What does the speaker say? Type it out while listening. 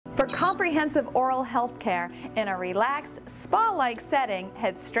comprehensive oral health care in a relaxed, spa-like setting,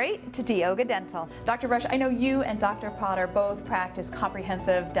 head straight to Tioga Dental. Dr. Brush, I know you and Dr. Potter both practice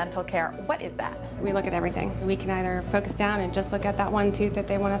comprehensive dental care. What is that? We look at everything. We can either focus down and just look at that one tooth that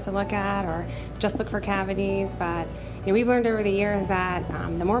they want us to look at, or just look for cavities. But we've learned over the years that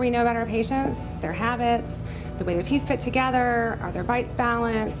the more we know about our patients, their habits, the way their teeth fit together, are their bites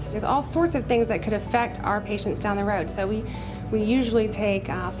balanced, there's all sorts of things that could affect our patients down the road. So we usually take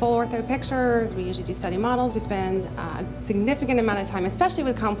full ortho pictures, we usually do study models, we spend a significant amount of time, especially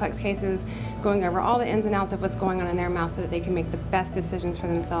with complex cases, going over all the ins and outs of what's going on in their mouth so that they can make the best decisions for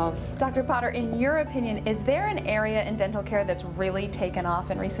themselves. Dr. Potter, in your opinion, is there an area in dental care that's really taken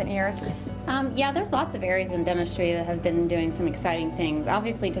off in recent years? Yeah, there's lots of areas in dentistry that have been doing some exciting things.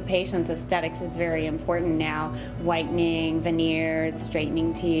 Obviously, to patients, aesthetics is very important now. Whitening, veneers,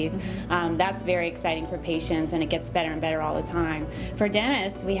 straightening teeth. That's very exciting for patients, and it gets better and better all the time. For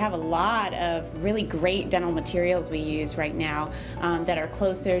dentists, we have a lot of really great dental materials we use right now that are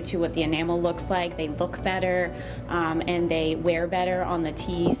closer to what the enamel looks like. They look better, and they wear better on the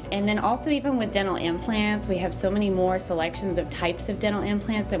teeth. And then also, even with dental implants, we have so many more selections of types of dental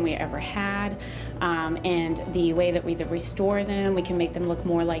implants than we ever had. And the way that we restore them, we can make them look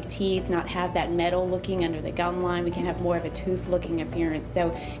more like teeth, not have that metal looking under the gum line. We can have more of a tooth looking appearance.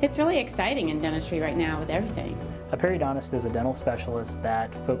 So it's really exciting in dentistry right now with everything. A periodontist is a dental specialist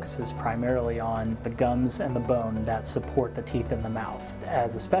that focuses primarily on the gums and the bone that support the teeth in the mouth.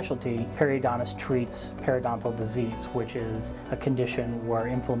 As a specialty, periodontist treats periodontal disease, which is a condition where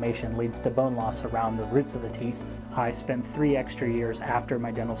inflammation leads to bone loss around the roots of the teeth. I spent 3 extra years after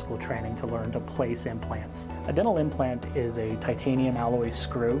my dental school training to learn to place implants. A dental implant is a titanium alloy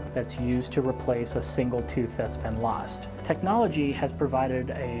screw that's used to replace a single tooth that's been lost. Technology has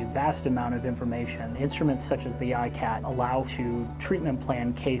provided a vast amount of information. Instruments such as the iCat allow to treatment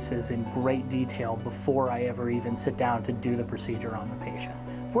plan cases in great detail before I ever even sit down to do the procedure on the patient.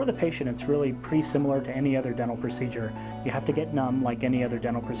 For the patient, it's really pretty similar to any other dental procedure. You have to get numb like any other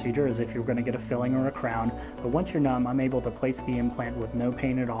dental procedure, as if you're going to get a filling or a crown. But once you're numb, I'm able to place the implant with no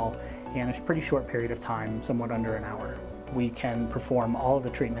pain at all in a pretty short period of time, somewhat under an hour. We can perform all of the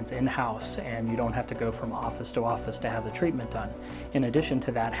treatments in-house, and you don't have to go from office to office to have the treatment done. In addition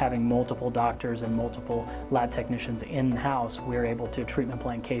to that, having multiple doctors and multiple lab technicians in-house, we're able to treatment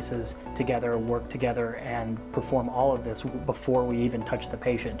plan cases together, work together, and perform all of this before we even touch the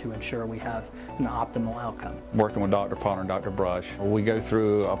patient to ensure we have an optimal outcome. Working with Dr. Potter and Dr. Brush, we go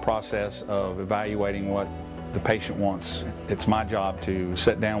through a process of evaluating what the patient wants. It's my job to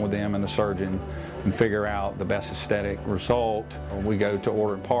sit down with them and the surgeon and figure out the best aesthetic result. We go to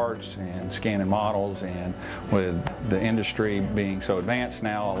ordering parts and scanning models, and with the industry being so advanced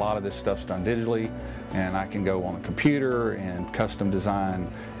now, a lot of this stuff's done digitally, and I can go on a computer and custom design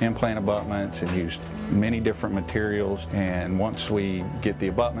implant abutments and use many different materials. And once we get the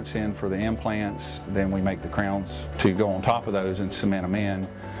abutments in for the implants, then we make the crowns to go on top of those and cement them in.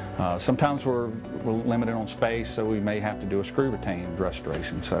 Sometimes we're limited on space, so we may have to do a screw retained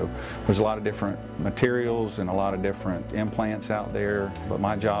restoration. So there's a lot of different materials and a lot of different implants out there, but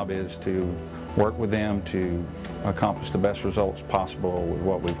my job is to work with them to accomplish the best results possible with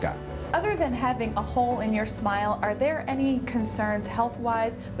what we've got. Other than having a hole in your smile, are there any concerns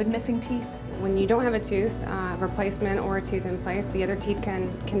health-wise with missing teeth? When you don't have a tooth replacement or a tooth in place, the other teeth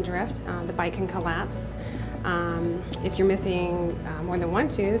can drift, the bite can collapse. If you're missing more than one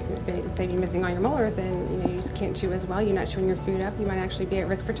tooth, say you're missing all your molars, then you just can't chew as well. You're not chewing your food up. You might actually be at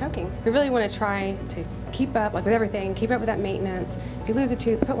risk for choking. We really want to try to keep up, like with everything, keep up with that maintenance. If you lose a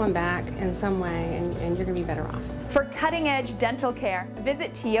tooth, put one back in some way, and you're going to be better off. For cutting-edge dental care,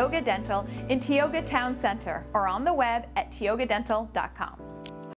 visit Tioga Dental in Tioga Town Center or on the web at tiogadental.com.